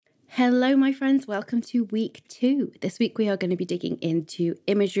Hello, my friends. Welcome to week 2. This week we are going to be digging into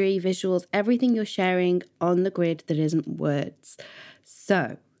imagery, visuals, everything you're sharing on the grid that isn't words.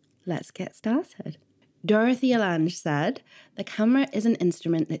 So let's get started. Dorothea Lange said, "The camera is an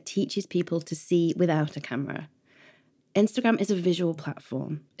instrument that teaches people to see without a camera." Instagram is a visual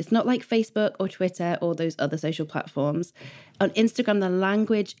platform. It's not like Facebook or Twitter or those other social platforms. On Instagram, the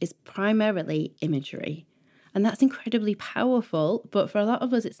language is primarily imagery. And that's incredibly powerful, but for a lot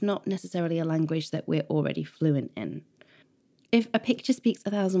of us, it's not necessarily a language that we're already fluent in. If a picture speaks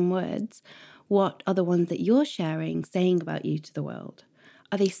 1,000 words, what are the ones that you're sharing saying about you to the world?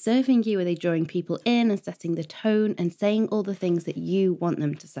 Are they serving you? Are they drawing people in and setting the tone and saying all the things that you want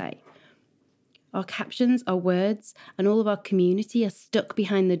them to say? Our captions, our words, and all of our community are stuck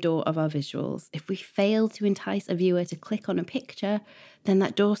behind the door of our visuals. If we fail to entice a viewer to click on a picture, then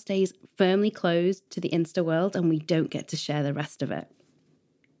that door stays firmly closed to the Insta world and we don't get to share the rest of it.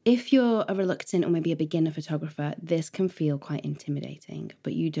 If you're a reluctant or maybe a beginner photographer, this can feel quite intimidating,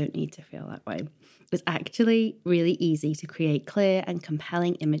 but you don't need to feel that way. It's actually really easy to create clear and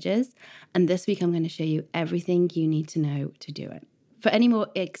compelling images, and this week I'm going to show you everything you need to know to do it. For any more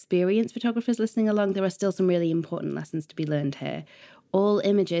experienced photographers listening along, there are still some really important lessons to be learned here. All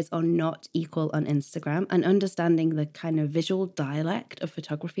images are not equal on Instagram, and understanding the kind of visual dialect of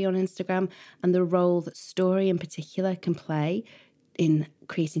photography on Instagram and the role that story in particular can play in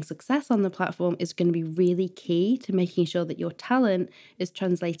creating success on the platform is going to be really key to making sure that your talent is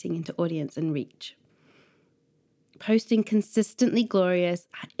translating into audience and reach. Posting consistently glorious,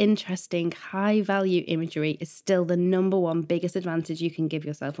 interesting, high-value imagery is still the number one biggest advantage you can give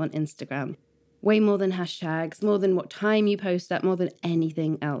yourself on Instagram. Way more than hashtags, more than what time you post at, more than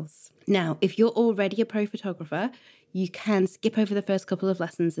anything else. Now, if you're already a pro photographer, you can skip over the first couple of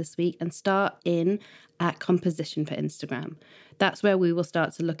lessons this week and start in at composition for Instagram. That's where we will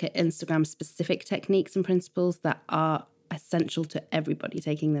start to look at Instagram-specific techniques and principles that are essential to everybody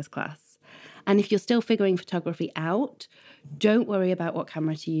taking this class. And if you're still figuring photography out, don't worry about what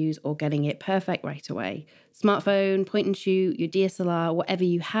camera to use or getting it perfect right away. Smartphone, point and shoot, your DSLR, whatever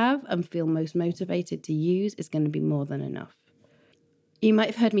you have and feel most motivated to use is going to be more than enough. You might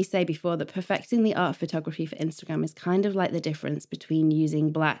have heard me say before that perfecting the art of photography for Instagram is kind of like the difference between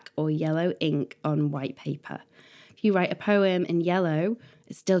using black or yellow ink on white paper. If you write a poem in yellow,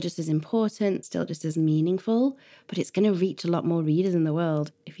 it's still just as important, still just as meaningful, but it's going to reach a lot more readers in the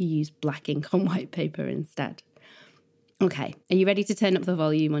world if you use black ink on white paper instead. Okay, are you ready to turn up the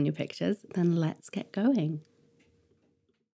volume on your pictures? Then let's get going.